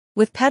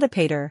With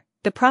Petapator,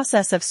 the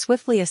process of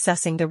swiftly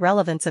assessing the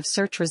relevance of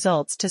search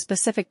results to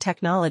specific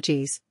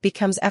technologies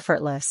becomes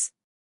effortless.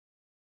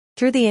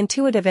 Through the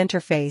intuitive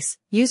interface,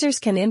 users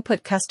can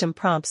input custom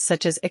prompts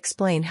such as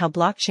explain how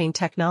blockchain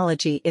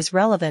technology is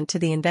relevant to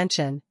the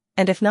invention,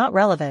 and if not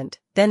relevant,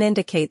 then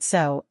indicate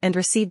so, and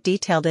receive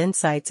detailed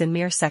insights in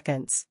mere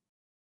seconds.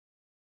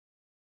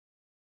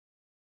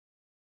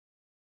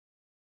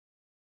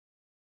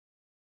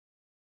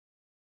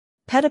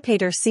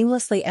 Petapator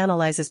seamlessly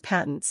analyzes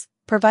patents,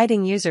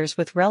 providing users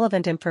with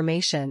relevant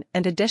information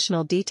and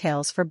additional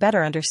details for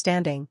better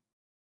understanding.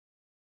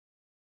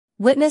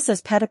 Witness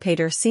as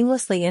Petapator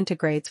seamlessly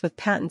integrates with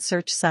patent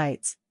search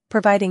sites,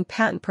 providing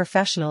patent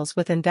professionals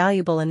with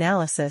invaluable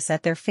analysis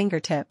at their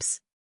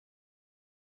fingertips.